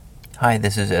Hi,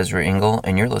 this is Ezra Engel,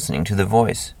 and you're listening to The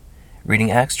Voice, reading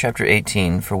Acts chapter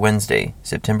 18 for Wednesday,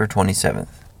 September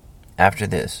 27th. After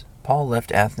this, Paul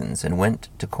left Athens and went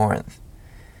to Corinth.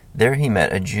 There he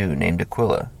met a Jew named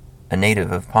Aquila, a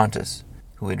native of Pontus,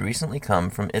 who had recently come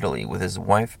from Italy with his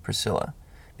wife Priscilla,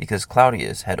 because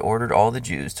Claudius had ordered all the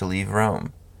Jews to leave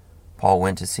Rome. Paul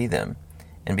went to see them,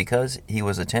 and because he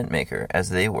was a tent maker,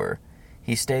 as they were,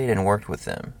 he stayed and worked with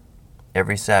them.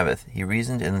 Every Sabbath he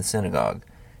reasoned in the synagogue,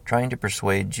 trying to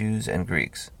persuade Jews and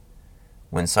Greeks.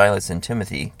 When Silas and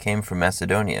Timothy came from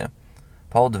Macedonia,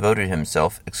 Paul devoted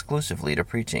himself exclusively to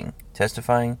preaching,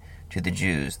 testifying to the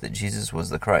Jews that Jesus was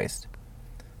the Christ.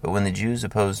 But when the Jews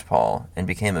opposed Paul and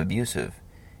became abusive,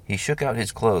 he shook out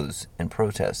his clothes in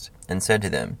protest and said to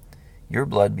them, "Your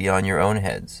blood be on your own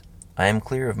heads. I am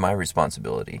clear of my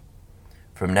responsibility.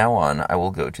 From now on I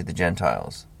will go to the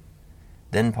Gentiles."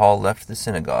 Then Paul left the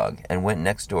synagogue and went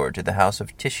next door to the house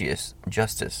of Titius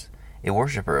Justus, a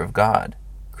worshipper of God.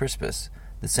 Crispus,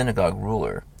 the synagogue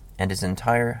ruler, and his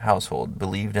entire household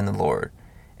believed in the Lord,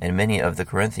 and many of the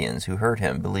Corinthians who heard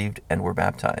him believed and were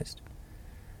baptized.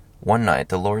 One night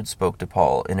the Lord spoke to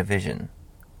Paul in a vision.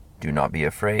 "Do not be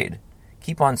afraid.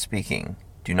 Keep on speaking.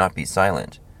 Do not be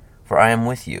silent. For I am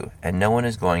with you, and no one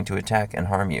is going to attack and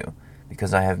harm you,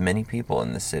 because I have many people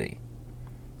in the city."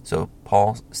 So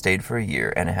Paul stayed for a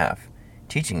year and a half,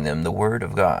 teaching them the word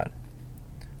of God.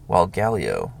 While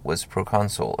Gallio was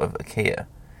proconsul of Achaia,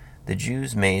 the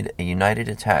Jews made a united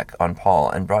attack on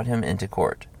Paul and brought him into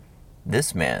court.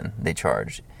 "This man," they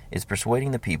charged, "is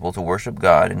persuading the people to worship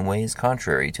God in ways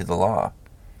contrary to the law."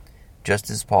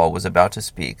 Just as Paul was about to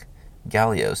speak,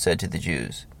 Gallio said to the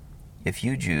Jews, "If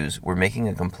you Jews were making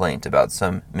a complaint about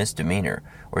some misdemeanor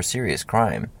or serious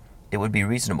crime, it would be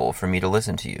reasonable for me to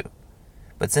listen to you.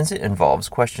 But since it involves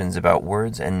questions about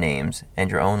words and names and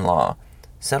your own law,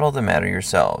 settle the matter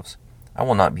yourselves. I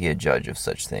will not be a judge of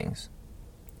such things."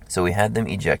 So he had them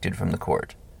ejected from the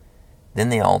court. Then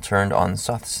they all turned on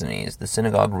Sosthenes, the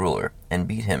synagogue ruler, and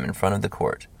beat him in front of the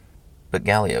court. But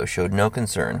Gallio showed no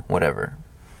concern whatever.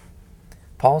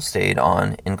 Paul stayed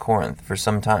on in Corinth for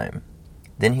some time.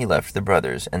 Then he left the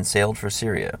brothers and sailed for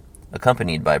Syria,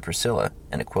 accompanied by Priscilla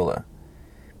and Aquila.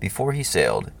 Before he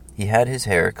sailed, he had his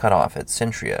hair cut off at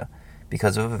Cenchrea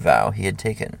because of a vow he had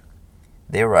taken.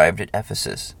 They arrived at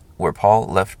Ephesus, where Paul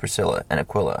left Priscilla and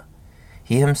Aquila.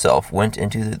 He himself went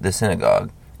into the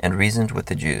synagogue and reasoned with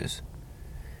the Jews.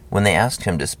 When they asked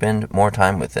him to spend more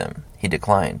time with them, he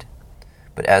declined.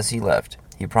 But as he left,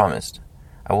 he promised,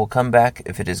 "I will come back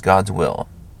if it is God's will."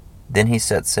 Then he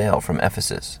set sail from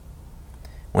Ephesus.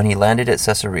 When he landed at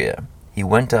Caesarea, he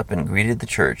went up and greeted the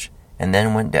church and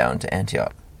then went down to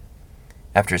Antioch.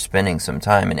 After spending some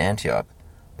time in Antioch,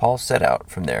 Paul set out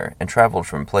from there and traveled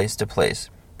from place to place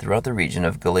throughout the region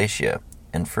of Galatia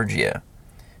and Phrygia,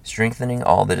 strengthening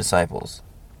all the disciples.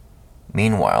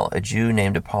 Meanwhile, a Jew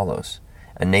named Apollos,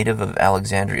 a native of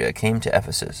Alexandria, came to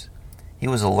Ephesus. He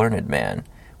was a learned man,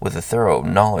 with a thorough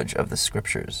knowledge of the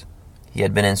Scriptures. He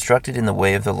had been instructed in the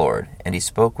way of the Lord, and he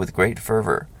spoke with great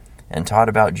fervor, and taught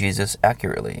about Jesus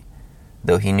accurately,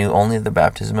 though he knew only the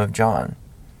baptism of John.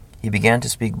 He began to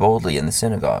speak boldly in the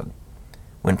synagogue.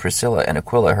 When Priscilla and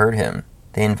Aquila heard him,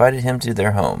 they invited him to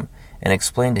their home and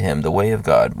explained to him the way of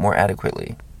God more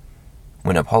adequately.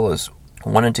 When Apollos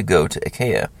wanted to go to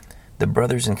Achaia, the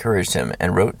brothers encouraged him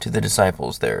and wrote to the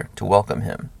disciples there to welcome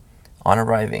him. On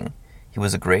arriving, he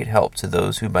was a great help to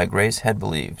those who by grace had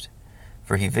believed,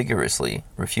 for he vigorously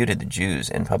refuted the Jews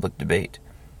in public debate,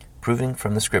 proving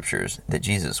from the Scriptures that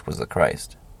Jesus was the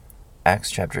Christ.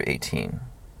 Acts chapter 18.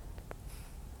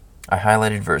 I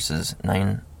highlighted verses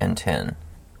 9 and 10,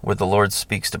 where the Lord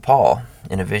speaks to Paul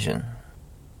in a vision.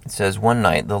 It says, "One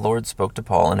night the Lord spoke to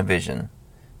Paul in a vision.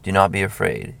 'Do not be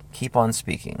afraid. Keep on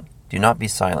speaking. Do not be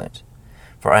silent.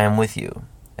 For I am with you,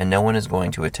 and no one is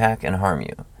going to attack and harm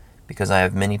you, because I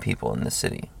have many people in the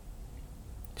city.'"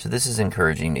 So this is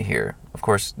encouraging to hear. Of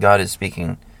course, God is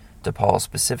speaking to Paul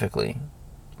specifically,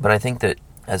 but I think that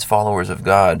as followers of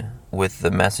God, with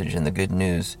the message and the good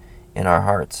news in our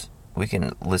hearts, we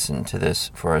can listen to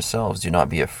this for ourselves. Do not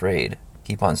be afraid.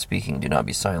 Keep on speaking. Do not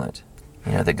be silent.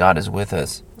 That God is with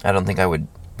us. I don't think I would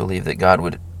believe that God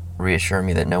would reassure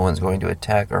me that no one's going to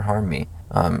attack or harm me.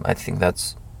 I think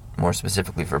that's more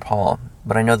specifically for Paul.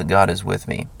 But I know that God is with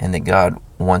me, and that God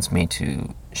wants me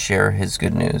to share his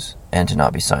good news and to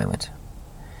not be silent.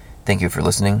 Thank you for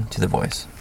listening to The Voice.